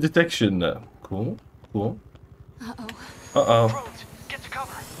 Avoid detection. Cool. Cool. Uh-oh. Uh-oh. Get to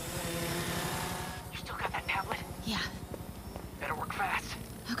cover. You still got that tablet? Yeah. Better work fast.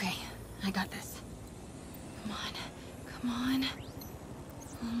 Okay, I got this. Come on. Come on.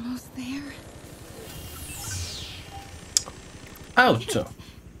 Almost there. Out.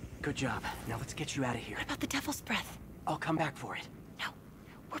 Good job. Now let's get you out of here. What about the Devil's Breath? I'll come back for it. No.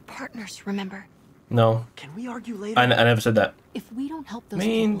 We're partners, remember? No. Can we argue later? I never said that. If we don't help those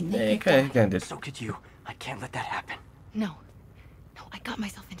people, they can't do. So could you. I can't let that happen. No. No, I got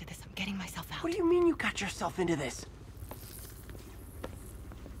myself into this. I'm getting myself out. What do you mean you got yourself into this?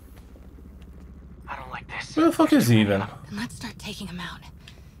 I don't like this. Where the fuck is he even? Then let's start taking him out.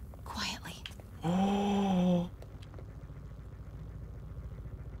 Quietly. Oh.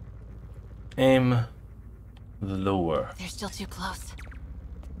 Aim lower. They're still too close.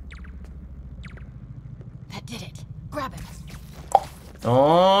 That did it. Grab him.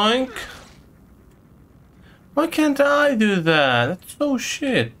 Oink. Why can't I do that? That's so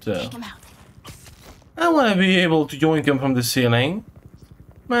shit. Take him out. I want to be able to yoink him from the ceiling.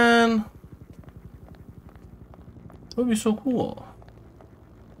 Man. That would be so cool.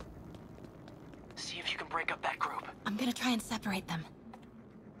 See if you can break up that group. I'm gonna try and separate them.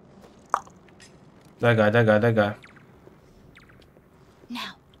 That guy.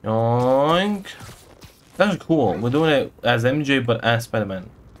 Now. Yoink. That's cool. We're doing it as MJ, but as Spider-Man.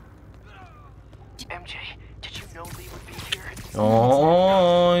 MJ, did you know Lee would be here?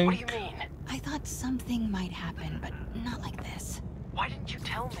 Yoink. What do you mean? I thought something might happen, but not like this. Why didn't you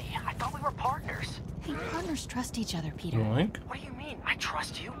tell me? I thought we were partners. Hey, partners trust each other, Peter. Yoink. What do you mean? I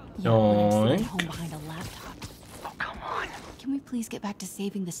trust you. Yeah, when I'm sitting home behind a laptop. Oh, come on. Can we please get back to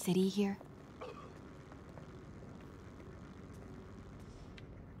saving the city here?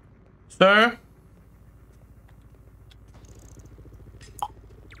 Sir?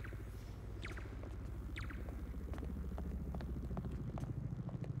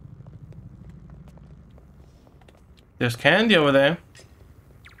 There's candy over there.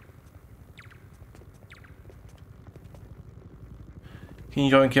 Can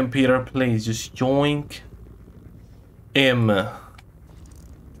you yoink him, Peter? Please, just yoink him. Oh,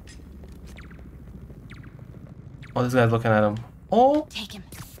 this guy's looking at him. Oh! Take him.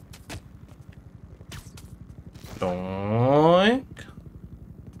 Doink.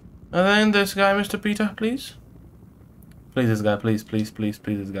 And then this guy, Mr. Peter, please. Please, this guy, please,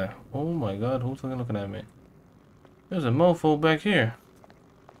 this guy. Oh my god, who's looking at me? There's a mofo back here.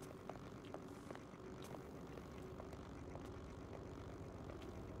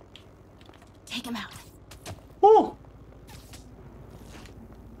 Take him out. Woo!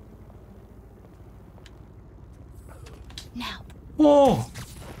 Now. Whoa!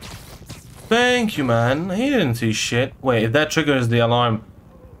 Thank you, man. He didn't see shit. Wait, if that triggers the alarm,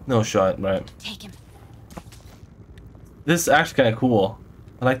 no shot, right? Take him. This is actually kind of cool.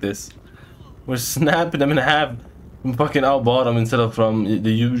 I like this. We're snapping them in half from fucking out bottom instead of from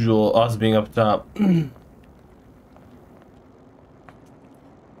the usual us being up top.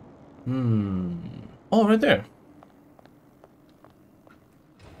 Oh, right there.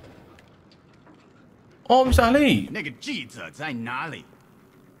 Oh, Mr. Ali. 那个记者在哪里？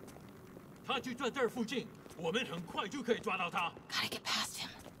他就在这儿附近，我们很快就可以抓到他。 Gotta get past him.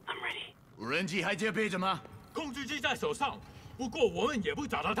 I'm ready. 无人机还戒备着吗？控制机在手上，不过我们也不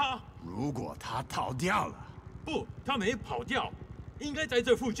找到他。如果他逃掉了，不，他没跑掉，应该在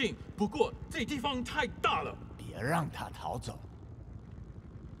这附近。不过这地方太大了，别让他逃走。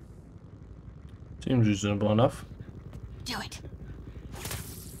 Seems reasonable enough. Do it.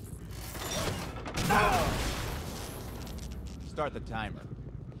 Start the timer.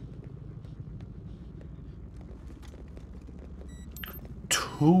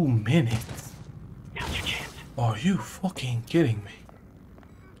 Two minutes? Now's your chance. Are you fucking kidding me?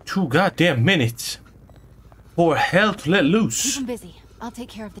 2 goddamn minutes for hell to let loose. Keep him busy. I'll take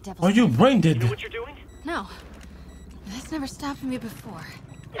care of the devil's. Are you brain dead? You know what you're doing? No. That's never stopped me before.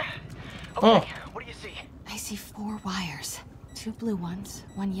 Okay, Oh. what do you see? I see 4 wires. 2 blue ones,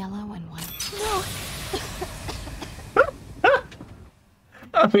 1 yellow, and 1... No!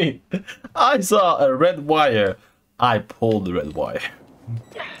 I mean, I saw a red wire. I pulled the red wire.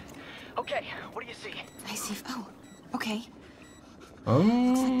 Okay, what do you see? I see... Oh, okay. Oh.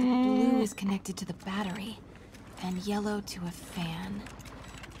 Looks like the blue is connected to the battery, and yellow to a fan.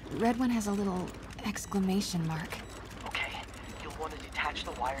 Red one has a little exclamation mark. Okay, you'll want to detach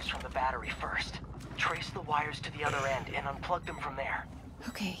the wires from the battery first. Trace the wires to the other end and unplug them from there.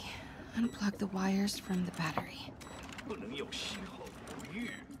 Okay, unplug the wires from the battery.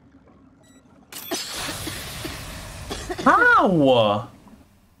 How?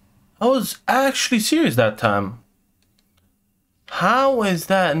 I was actually serious that time. How is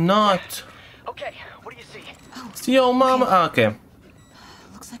that not? Okay, what do you see? Oh, see your mama. Okay.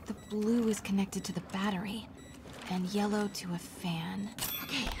 Looks like the blue is connected to the battery, and yellow to a fan.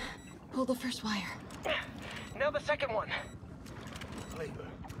 Okay, pull the first wire. Now the second one.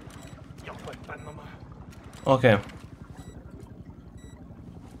 Okay.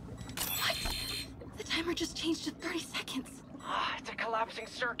 What? The timer just changed to 30 seconds. It's a collapsing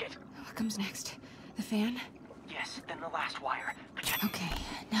circuit. What comes next? The fan? Yes, then the last wire. Okay,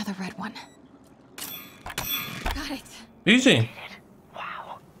 now the red one. Got it. Easy.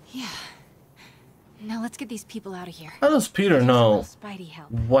 Wow. Yeah. Now let's get these people out of here. How does Peter know Spidey help.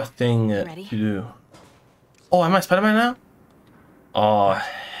 what thing to do? Oh, am I Spider-Man now? Oh,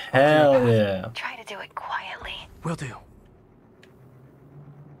 hell yeah. Try to do it quietly. Will do.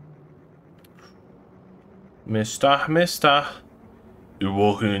 Mister. You're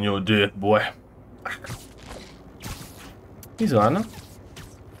walking in your death, boy. He's gone now.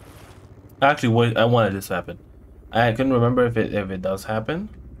 Actually, wait, I wanted this to happen. I couldn't remember if it does happen.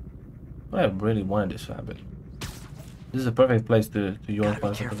 But I really wanted this to happen. This is a perfect place to yoink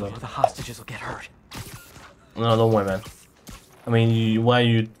myself up. The hostages will get hurt. No, don't worry, man. I mean, why are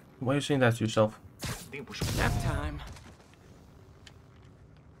you saying that to yourself? Nap time.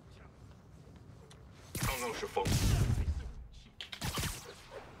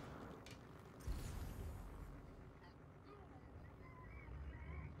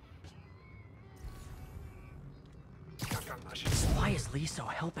 Why is Lee so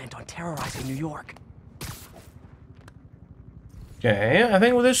hell-bent on terrorizing New York? Okay, I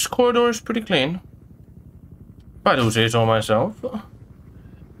think this corridor is pretty clean. If I do say so myself.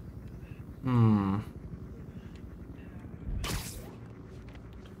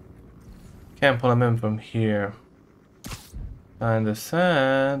 Can't pull him in from here. Kinda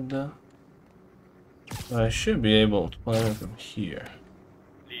sad. But I should be able to pull him in from here.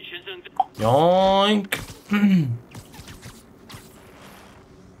 Yoink!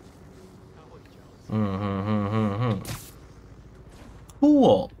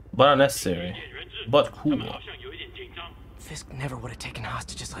 Cool, but unnecessary. But cool. Fisk never would have taken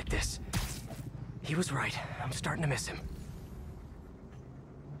hostages like this. He was right. I'm starting to miss him.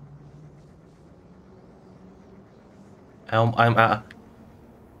 I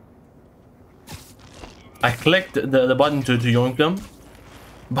clicked the button to yoink them,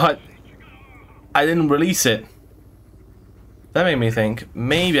 but I didn't release it. That made me think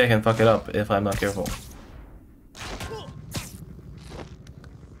maybe I can fuck it up if I'm not careful.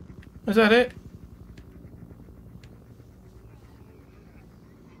 Is that it?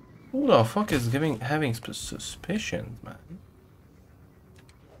 Who the fuck is having suspicions, man?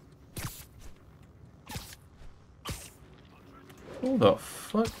 Who the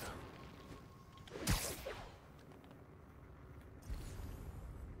fuck?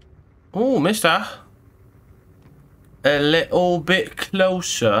 Oh, mister. A little bit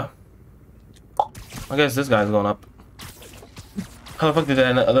closer. I guess this guy's going up. How the fuck did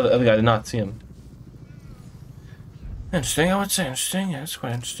the other guy not see him? Interesting, I would say interesting. Yeah, it's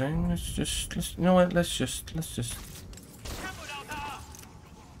quite interesting. Let's you know what? Let's just.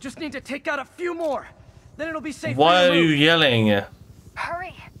 Just need to take out a few more. Then it'll be safe. Why are you yelling?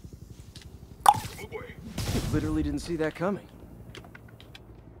 Hurry! Literally didn't see that coming.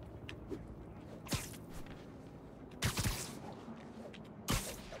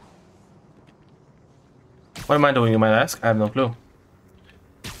 What am I doing, you might ask? I have no clue.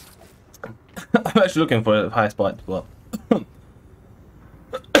 I'm actually looking for a high spot as well.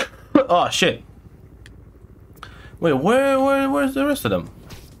 Oh shit. Wait, where's the rest of them?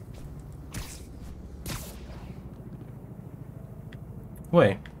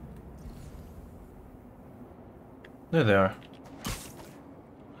 Wait. There they are.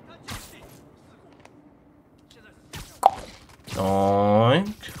 Oh.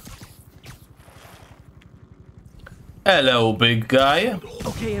 Yoink. Hello, big guy.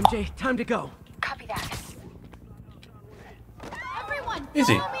 Okay, MJ, time to go. Copy that. Everyone,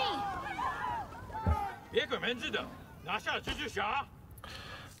 Easy. follow me. 别鬼门子的，拿下蜘蛛侠。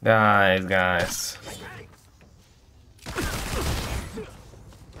 Guys.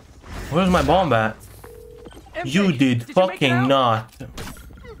 Where's my bomb at? You did fucking not.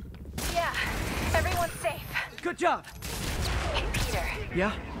 Yeah, everyone's safe. Good job. Hey, Peter.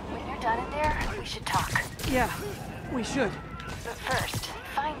 Yeah? When you're done in there, we should talk. Yeah, we should. But first,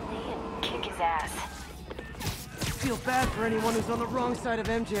 find Lee and kick his ass. I feel bad for anyone who's on the wrong side of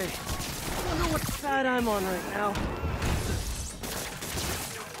MJ. I wonder what side I'm on right now.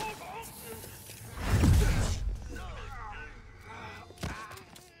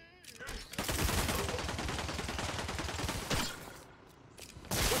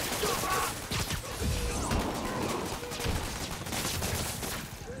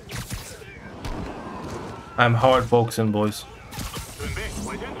 I'm hard focusing, boys.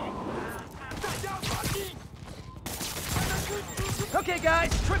 Okay,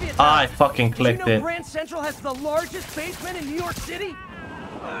 guys, trivia time. I fucking clicked Did you know it. Grand Central has the largest basement in New York City?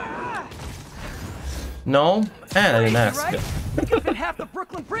 No, and I didn't ask. Right? You can fit half the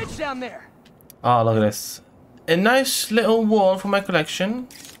Brooklyn Bridge down there. Oh, look at this. A nice little wall for my collection.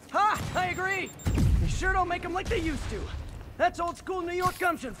 Ha! I agree. They sure don't make them like they used to. That's old school New York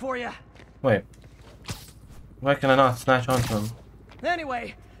gumption for you. Wait. Why can I not snatch onto him?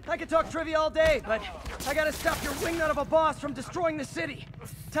 Anyway, I could talk trivia all day, but I gotta stop your wingnut of a boss from destroying the city.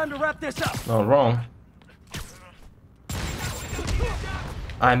 Time to wrap this up. Not wrong.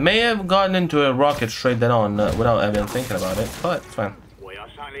 I may have gotten into a rocket straight then on without even thinking about it, but it's fine.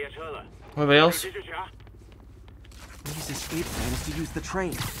 Anybody else? His escape plan is to use the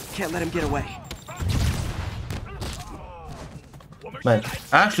train. Can't let him get away. Man,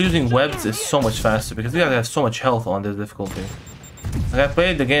 actually using webs is so much faster because you have so much health on this difficulty. Like I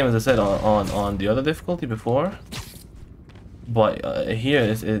played the game, as I said, on the other difficulty before, but here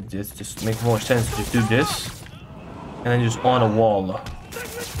it just makes more sense to just do this and then just on a wall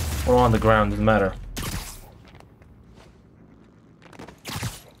or on the ground, doesn't matter.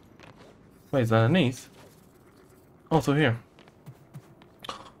 Wait, is that underneath? Also here.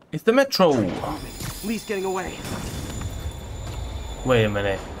 It's the metro. Lee's getting away. Wait a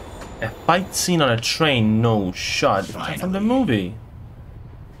minute. A fight scene on a train? No shot. From the movie.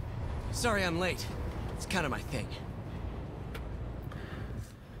 Sorry I'm late. It's kind of my thing.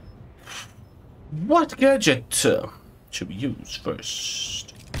 What gadget should we use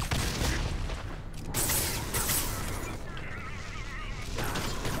first?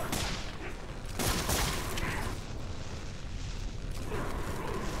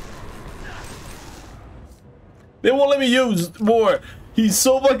 They won't let me use more. He's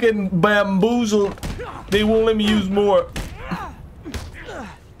so fucking bamboozled. They won't let me use more.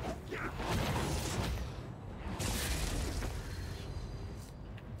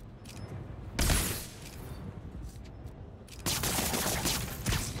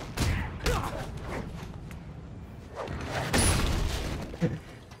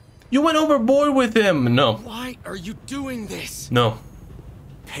 You went overboard with him. No. Why are you doing this? No.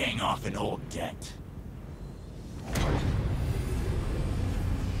 Paying off an old debt.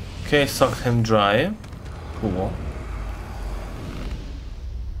 Okay, sucked him dry. Cool.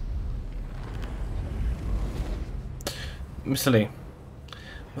 Mr. Lee,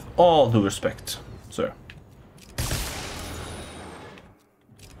 with all due respect, sir.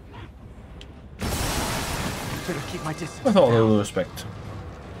 Better keep my distance. With all due respect.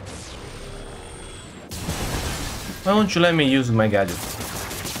 Why won't you let me use my gadget?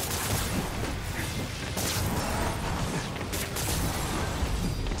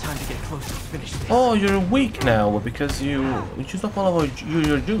 Time to get closer to finish this. Oh, you're weak now because you used up all of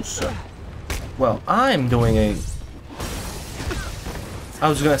your juice, sir. Well, I'm doing a... I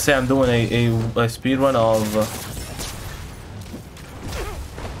was gonna say I'm doing a speed run of...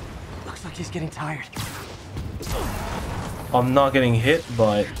 Looks like he's getting tired. I'm not getting hit,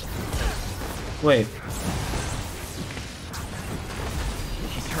 but... Wait.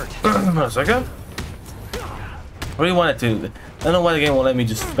 He's hurt. A second. I really wanted to... I don't know why the game won't let me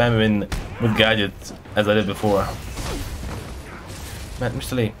just spam him in with gadgets as I did before. Man,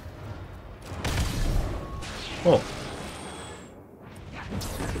 Mr. Lee. Oh.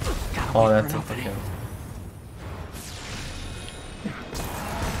 Oh, that's a fucking...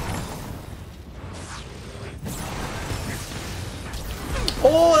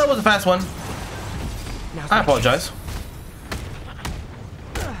 Oh, that was a fast one. I apologize.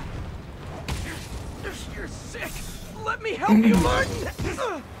 You're sick. Let Let me help you, Martin!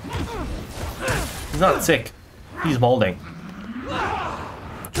 He's not sick. He's balding.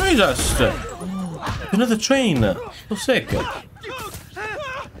 Jesus! Another train. So sick.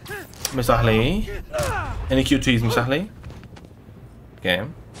 Miss Ahli. Any QTs, Miss Ahli? Okay.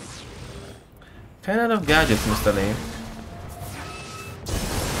 10 out of gadgets, Mr. Lee.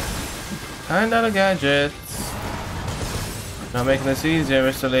 10 out of gadgets. Not making this easier,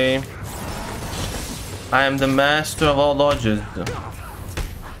 Mr. Lee. I am the master of all dodges.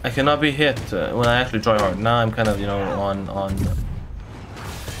 I cannot be hit when I actually try hard. Now I'm kind of, you know, on.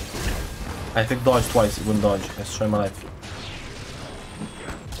 I think dodge twice. It wouldn't dodge. Let's try my life.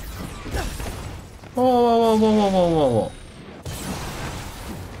 Whoa, whoa, whoa, whoa, whoa, whoa, whoa.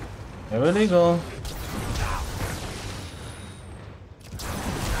 Very illegal.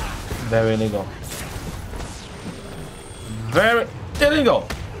 Very illegal. Very illegal.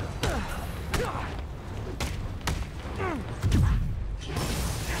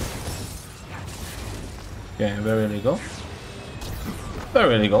 Okay, very illegal.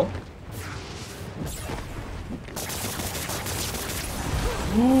 Very illegal.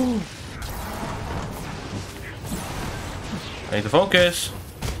 Ooh. I need to focus.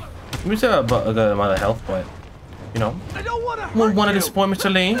 Let me tell about the amount of health point. You know. I don't want to disappoint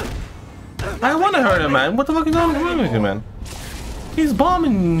Mr. Lee. I want to hurt him, man. What the fuck is going on with him, man? He's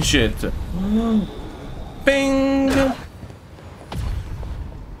bombing shit. Bing.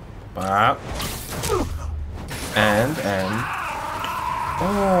 Bop. And.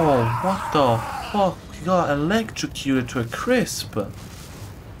 Oh, what the fuck? He got electrocuted to a crisp.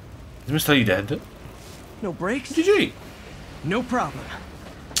 Is Mr. Lee dead? No brakes? GG. No problem.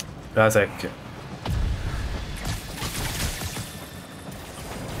 Classic.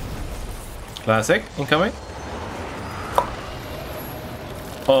 Classic. Incoming.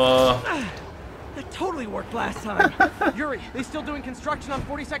 That totally worked last time. Yuri, they still doing construction on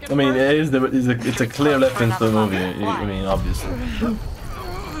 42nd? I mean, it's a clear reference to the movie. I mean, obviously.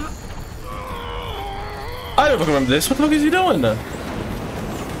 I don't remember this. What the fuck is he doing?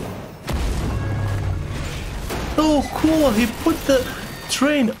 Oh, cool. He put the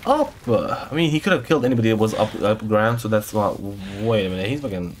train up. I mean, he could have killed anybody that was up ground, so that's not. Wait a minute. He's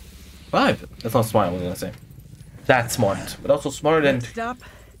fucking alive. That's not smart, I was gonna say. That's smart. But also smarter than. Stop.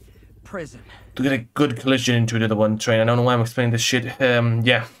 Prison. To get a good collision into the other one train. I don't know why I'm explaining this shit.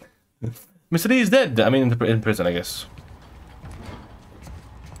 Yeah. Mr. Lee is dead. I mean, in prison, I guess.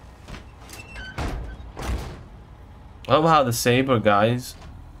 I love how the Saber guys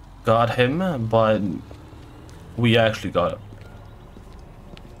got him, but we actually got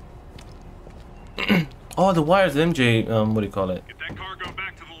him. Oh, the wires, MJ, what do you call it? Get that cargo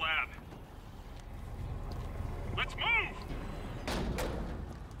back to the lab. Let's move!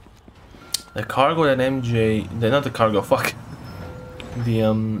 The cargo that MJ, not the cargo, fuck. The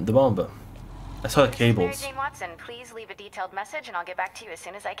bomb. I saw the cables. Jane Watson, please leave a detailed message and I'll get back to you as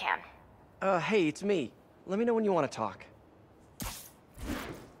soon as I can. Hey, it's me. Let me know when you want to talk.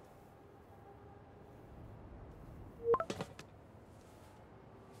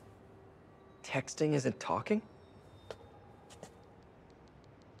 Texting isn't talking?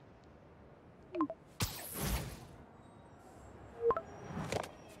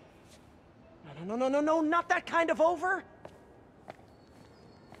 No, not that kind of over!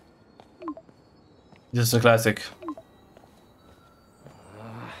 This is a classic.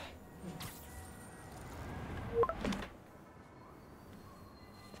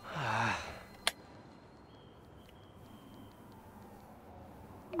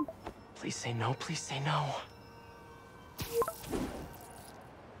 Please say no, please say no.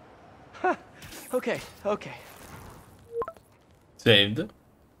 Huh. Okay. Saved.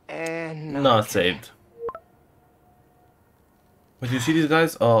 And not saved. Wait, do you see these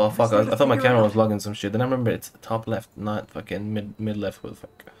guys? Oh fuck! I thought my camera was logging some shit. Then I remember it's top left, not fucking mid left. What the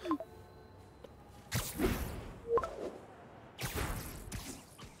fuck?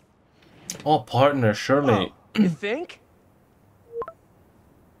 Oh, partner, surely. You think?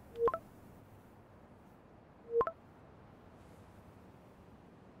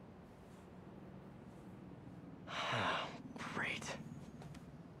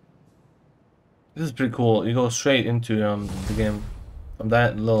 This is pretty cool. You go straight into the game from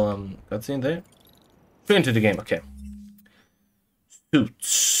that little cutscene there. Straight into the game. Okay.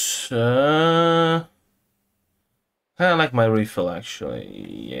 Suits. Kind of like my refill actually.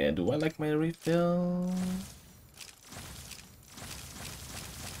 Yeah. Do I like my refill?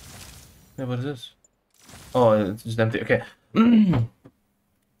 Yeah. What is this? Oh, it's just empty. Okay.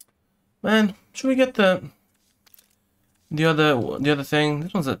 Man, should we get the other thing?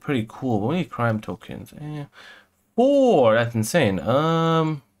 This one's pretty cool, but we need crime tokens. 4. That's insane.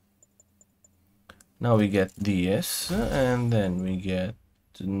 Now we get this, and then we get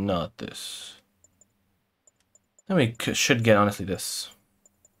not this. Then we should get honestly this.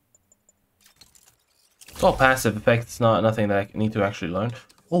 It's all passive effects. It's not nothing that I need to actually learn.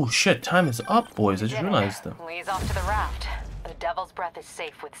 Oh shit! Time is up, boys. I just realized them. Lee's off to the raft. The Devil's Breath is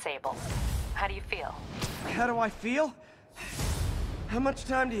safe with Sable. How do you feel? How do I feel? How much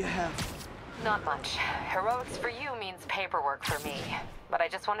time do you have? Not much. Heroics for you means paperwork for me. But I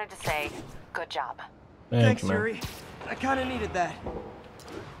just wanted to say, good job. Thanks, Yuri. I kinda needed that.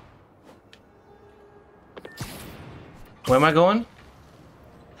 Where am I going?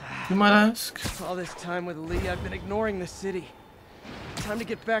 You might ask. All this time with Lee, I've been ignoring the city. Time to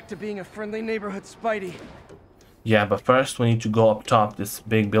get back to being a friendly neighborhood Spidey. Yeah, but first we need to go up top this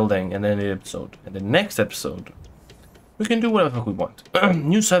big building and then the episode. And the next episode, we can do whatever the fuck we want.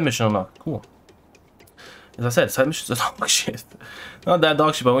 New side mission unlocked. Cool. As I said, side missions are dog shit. Not that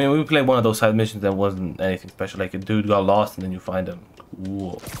dog shit, but when we played one of those side missions that wasn't anything special. Like a dude got lost and then you find him.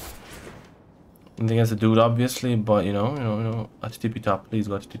 Cool. Nothing against the dude, obviously, but you know, at the tippy top, please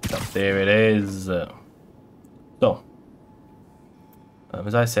go to the tippy top. There it is. So,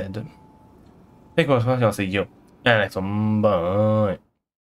 as I said, thank you very much. I'll see you in the next one. Bye.